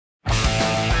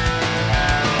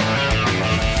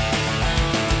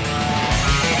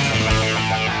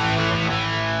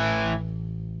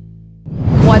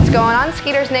What's going on,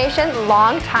 Skeeters Nation?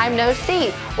 Long time no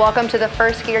see. Welcome to the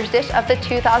first Skeeters Dish of the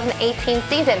 2018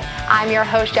 season. I'm your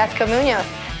host, Jessica Munoz.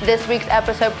 This week's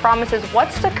episode promises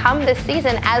what's to come this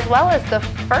season, as well as the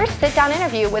first sit-down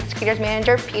interview with Skeeters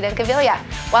manager Pete Incaviglia.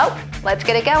 Well, let's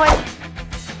get it going.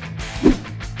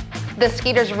 The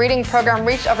Skeeters reading program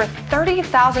reached over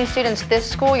 30,000 students this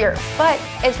school year, but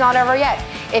it's not over yet.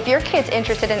 If your kid's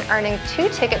interested in earning 2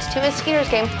 tickets to a Skeeters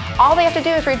game, all they have to do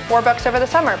is read 4 books over the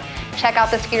summer. Check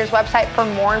out the Skeeters website for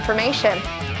more information.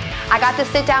 I got to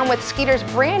sit down with Skeeters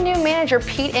brand new manager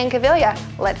Pete Incaviglia.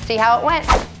 Let's see how it went.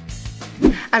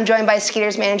 I'm joined by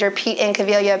Skeeters manager Pete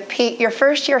Incaviglia. Pete, your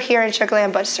first year here in Sugar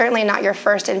Land, but certainly not your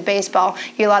first in baseball.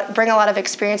 You bring a lot of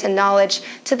experience and knowledge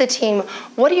to the team.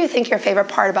 What do you think your favorite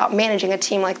part about managing a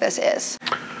team like this is?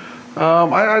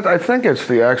 I think it's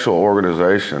the actual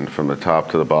organization from the top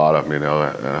to the bottom, you know,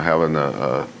 having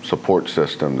the support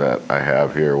system that I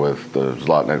have here with the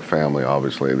Zlotnick family,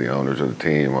 obviously the owners of the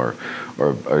team, or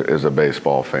is a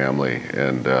baseball family.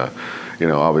 And, you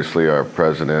know, obviously our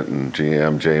president and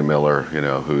GM, Jay Miller, you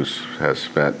know, has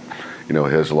spent, you know,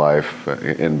 his life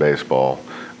in baseball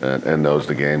and knows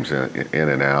the games in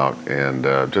and out. And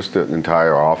just the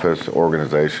entire office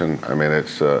organization, I mean,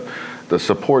 it's the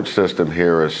support system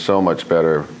here is so much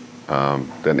better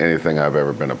than anything I've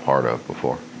ever been a part of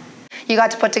before. You got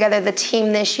to put together the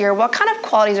team this year. What kind of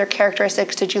qualities or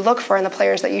characteristics did you look for in the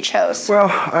players that you chose? Well,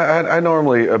 I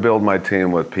normally build my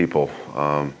team with people,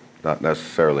 not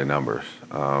necessarily numbers.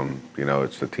 You know,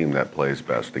 it's the team that plays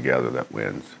best together that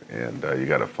wins. And you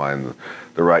got to find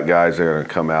the right guys that are going to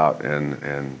come out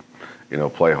and you know,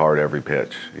 play hard every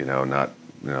pitch, you know, not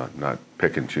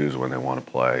pick and choose when they want to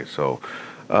play. So,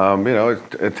 you know,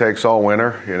 it takes all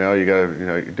winter. You know, you got to, you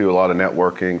know, you do a lot of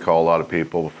networking, call a lot of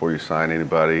people before you sign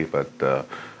anybody. But,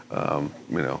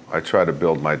 you know, I try to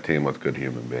build my team with good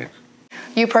human beings.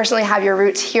 You personally have your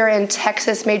roots here in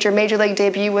Texas, made your major league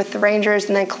debut with the Rangers,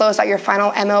 and then closed out your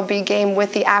final MLB game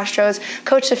with the Astros.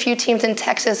 Coached a few teams in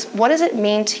Texas. What does it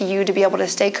mean to you to be able to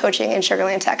stay coaching in Sugar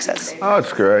Land, Texas? Oh,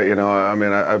 it's great. You know, I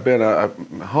mean, I've been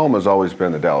home has always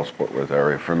been the Dallas-Fort Worth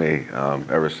area for me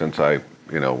ever since I,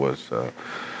 you know, was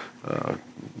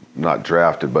not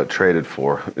drafted but traded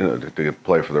for, you know, to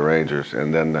play for the Rangers.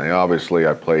 And then obviously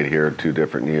I played here 2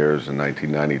 different years in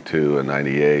 1992 and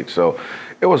 98. So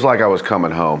it was like I was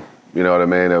coming home. You know what I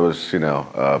mean? It was, you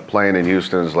know, playing in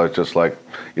Houston is like just like,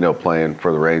 you know, playing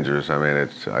for the Rangers. I mean,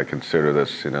 I consider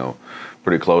this, you know,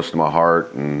 pretty close to my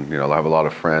heart, and you know, I have a lot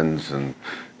of friends in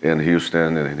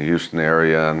Houston and in the Houston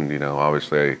area, and you know,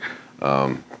 obviously,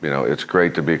 you know, it's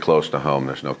great to be close to home.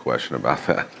 There's no question about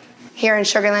that. Here in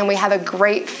Sugar Land, we have a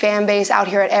great fan base out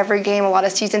here at every game, a lot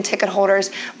of season ticket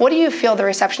holders. What do you feel the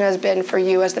reception has been for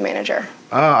you as the manager?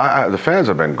 The fans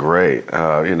have been great.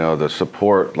 You know, the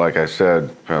support, like I said,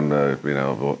 from the, you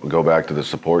know, go back to the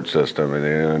support system. And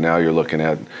you know, now you're looking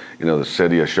at, you know, the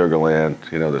city of Sugar Land,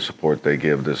 you know, the support they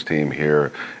give this team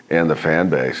here and the fan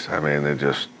base. I mean, they're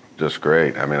just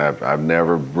great. I mean, I've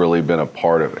never really been a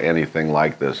part of anything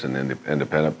like this in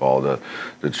independent ball.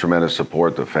 The tremendous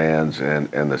support the fans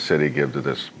and the city give to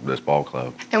this ball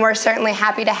club. And we're certainly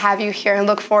happy to have you here and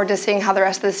look forward to seeing how the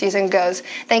rest of the season goes.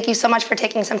 Thank you so much for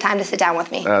taking some time to sit down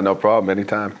with me. No problem,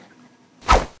 anytime.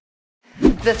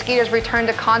 The Skeeters return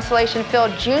to Constellation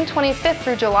Field June 25th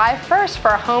through July 1st for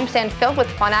a homestand filled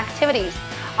with fun activities.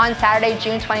 On Saturday,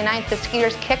 June 29th, the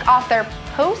Skeeters kick off their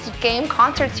post-game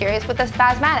concert series with the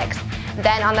Spasmatics.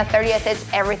 Then on the 30th, it's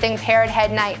Everything Parrot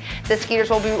Head Night. The Skeeters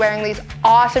will be wearing these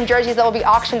awesome jerseys that will be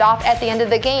auctioned off at the end of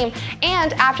the game.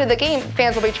 And after the game,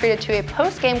 fans will be treated to a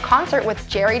post-game concert with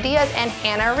Jerry Diaz and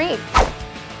Hannah Reed.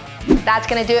 That's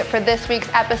going to do it for this week's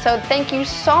episode. Thank you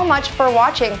so much for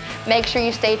watching. Make sure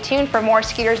you stay tuned for more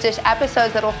Skeeters Dish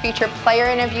episodes that will feature player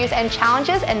interviews and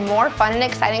challenges and more fun and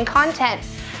exciting content.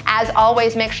 As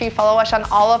always, make sure you follow us on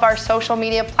all of our social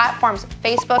media platforms: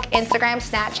 Facebook, Instagram,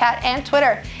 Snapchat, and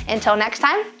Twitter. Until next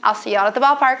time, I'll see you out at the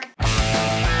ballpark.